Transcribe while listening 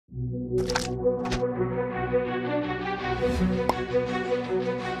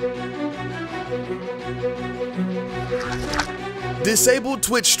Disabled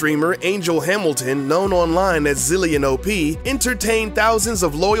Twitch streamer Angel Hamilton, known online as Zillion OP, entertained thousands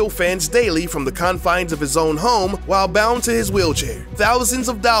of loyal fans daily from the confines of his own home while bound to his wheelchair. Thousands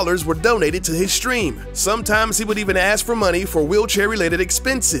of dollars were donated to his stream. Sometimes he would even ask for money for wheelchair-related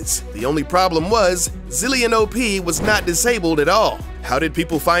expenses. The only problem was, Zillion OP was not disabled at all. How did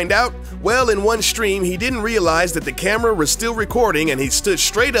people find out? Well, in one stream, he didn't realize that the camera was still recording and he stood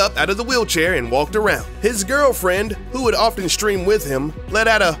straight up out of the wheelchair and walked around. His girlfriend, who would often stream with him, let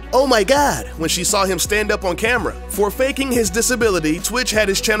out a "Oh my God" when she saw him stand up on camera. For faking his disability, Twitch had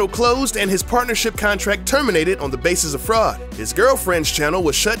his channel closed and his partnership contract terminated on the basis of fraud. His girlfriend's channel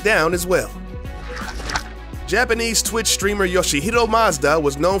was shut down as well. Japanese Twitch streamer Yoshihiro Mazda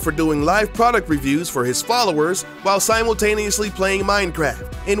was known for doing live product reviews for his followers while simultaneously playing Minecraft.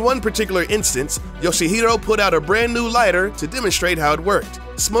 In one particular instance, Yoshihiro put out a brand new lighter to demonstrate how it worked.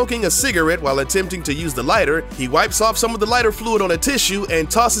 Smoking a cigarette while attempting to use the lighter, he wipes off some of the lighter fluid on a tissue and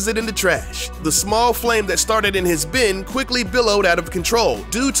tosses it in the trash. The small flame that started in his bin quickly billowed out of control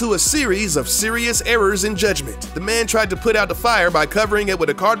due to a series of serious errors in judgment. The man tried to put out the fire by covering it with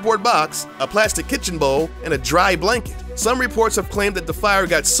a cardboard box, a plastic kitchen bowl, and a dry blanket. Some reports have claimed that the fire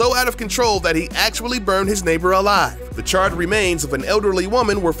got so out of control that he actually burned his neighbor alive. The charred remains of an elderly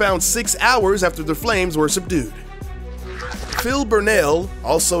woman were found 6 hours after the flames were subdued. Phil Burnell,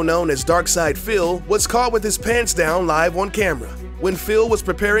 also known as Darkside Phil, was caught with his pants down live on camera. When Phil was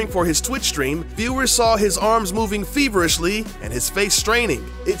preparing for his Twitch stream, viewers saw his arms moving feverishly and his face straining.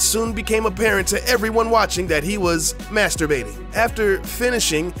 It soon became apparent to everyone watching that he was masturbating. After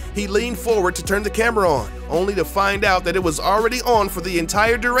finishing, he leaned forward to turn the camera on, only to find out that it was already on for the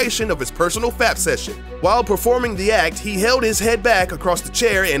entire duration of his personal FAP session. While performing the act, he held his head back across the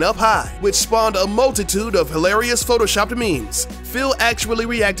chair and up high, which spawned a multitude of hilarious photoshopped memes. Phil actually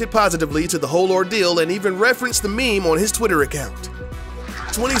reacted positively to the whole ordeal and even referenced the meme on his Twitter account.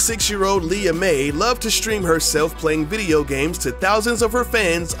 26-year-old Leah May loved to stream herself playing video games to thousands of her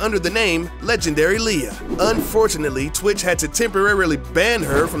fans under the name Legendary Leah. Unfortunately, Twitch had to temporarily ban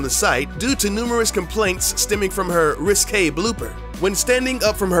her from the site due to numerous complaints stemming from her risque blooper. When standing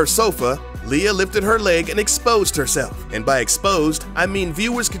up from her sofa, Leah lifted her leg and exposed herself. And by exposed, I mean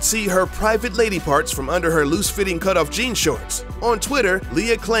viewers could see her private lady parts from under her loose-fitting cutoff jean shorts. On Twitter,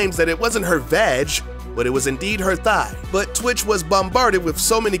 Leah claims that it wasn't her vag, but it was indeed her thigh. But Twitch was bombarded with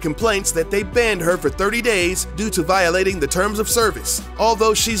so many complaints that they banned her for 30 days due to violating the terms of service.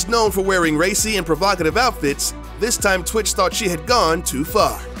 Although she's known for wearing racy and provocative outfits, this time Twitch thought she had gone too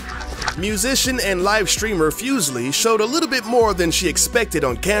far. Musician and live streamer Fusely showed a little bit more than she expected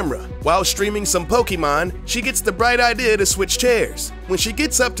on camera. While streaming some Pokemon, she gets the bright idea to switch chairs. When she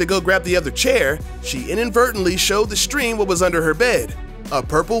gets up to go grab the other chair, she inadvertently showed the stream what was under her bed, a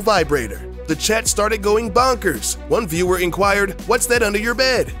purple vibrator. The chat started going bonkers. One viewer inquired, "What's that under your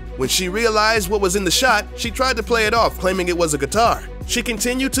bed?" When she realized what was in the shot, she tried to play it off, claiming it was a guitar. She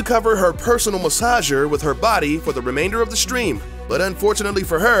continued to cover her personal massager with her body for the remainder of the stream, but unfortunately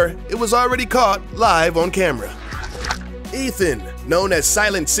for her, it was already caught live on camera. Ethan, known as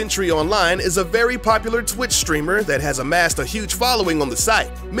Silent Sentry online, is a very popular Twitch streamer that has amassed a huge following on the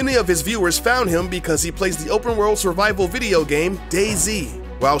site. Many of his viewers found him because he plays the open-world survival video game DayZ.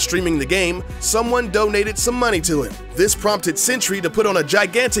 While streaming the game, someone donated some money to him. This prompted Sentry to put on a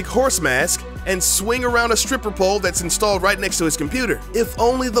gigantic horse mask and swing around a stripper pole that's installed right next to his computer. If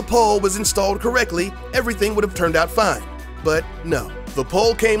only the pole was installed correctly, everything would have turned out fine. But no. The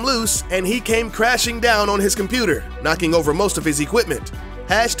pole came loose and he came crashing down on his computer, knocking over most of his equipment.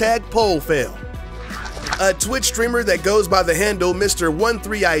 Hashtag pole fail. A Twitch streamer that goes by the handle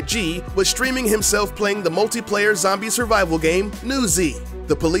Mr13IG was streaming himself playing the multiplayer zombie survival game New Z.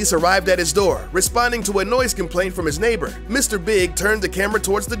 The police arrived at his door, responding to a noise complaint from his neighbor. Mr. Big turned the camera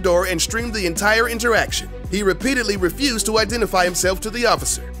towards the door and streamed the entire interaction. He repeatedly refused to identify himself to the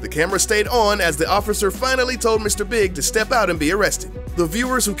officer. The camera stayed on as the officer finally told Mr. Big to step out and be arrested. The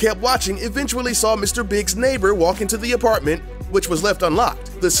viewers who kept watching eventually saw Mr. Big's neighbor walk into the apartment, which was left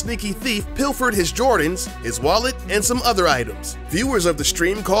unlocked. The sneaky thief pilfered his Jordans, his wallet, and some other items. Viewers of the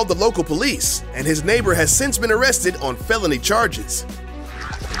stream called the local police, and his neighbor has since been arrested on felony charges.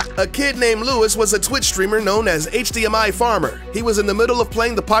 A kid named Lewis was a Twitch streamer known as HDMI Farmer. He was in the middle of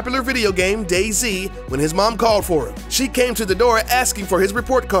playing the popular video game DayZ when his mom called for him. She came to the door asking for his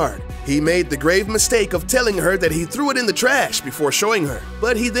report card. He made the grave mistake of telling her that he threw it in the trash before showing her,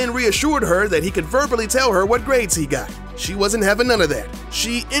 but he then reassured her that he could verbally tell her what grades he got. She wasn't having none of that.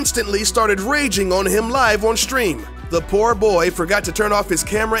 She instantly started raging on him live on stream. The poor boy forgot to turn off his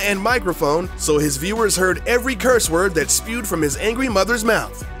camera and microphone, so his viewers heard every curse word that spewed from his angry mother's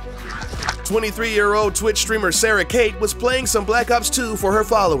mouth. 23-year-old Twitch streamer Sarah Kate was playing some Black Ops 2 for her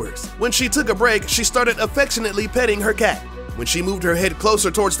followers. When she took a break, she started affectionately petting her cat. When she moved her head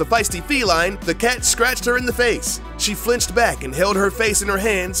closer towards the feisty feline, the cat scratched her in the face. She flinched back and held her face in her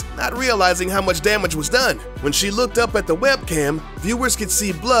hands, not realizing how much damage was done. When she looked up at the webcam, viewers could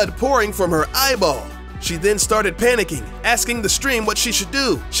see blood pouring from her eyeball. She then started panicking, asking the stream what she should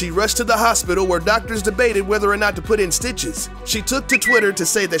do. She rushed to the hospital where doctors debated whether or not to put in stitches. She took to Twitter to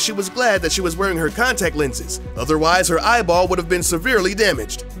say that she was glad that she was wearing her contact lenses. Otherwise, her eyeball would have been severely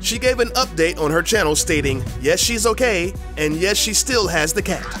damaged. She gave an update on her channel stating, yes, she's okay, and yes, she still has the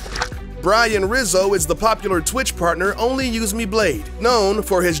cat. Brian Rizzo is the popular Twitch partner Only Use Me Blade, known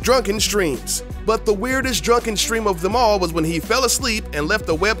for his drunken streams. But the weirdest drunken stream of them all was when he fell asleep and left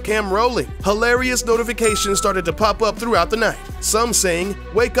the webcam rolling. Hilarious notifications started to pop up throughout the night. Some saying,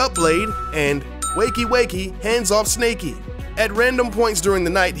 "Wake up, Blade," and "Wakey wakey, hands off Snakey." At random points during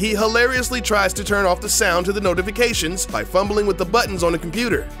the night, he hilariously tries to turn off the sound to the notifications by fumbling with the buttons on the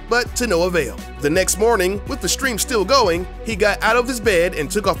computer, but to no avail. The next morning, with the stream still going, he got out of his bed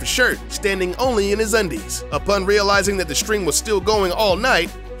and took off his shirt, standing only in his undies. Upon realizing that the stream was still going all night,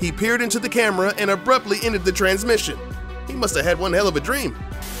 he peered into the camera and abruptly ended the transmission. He must have had one hell of a dream.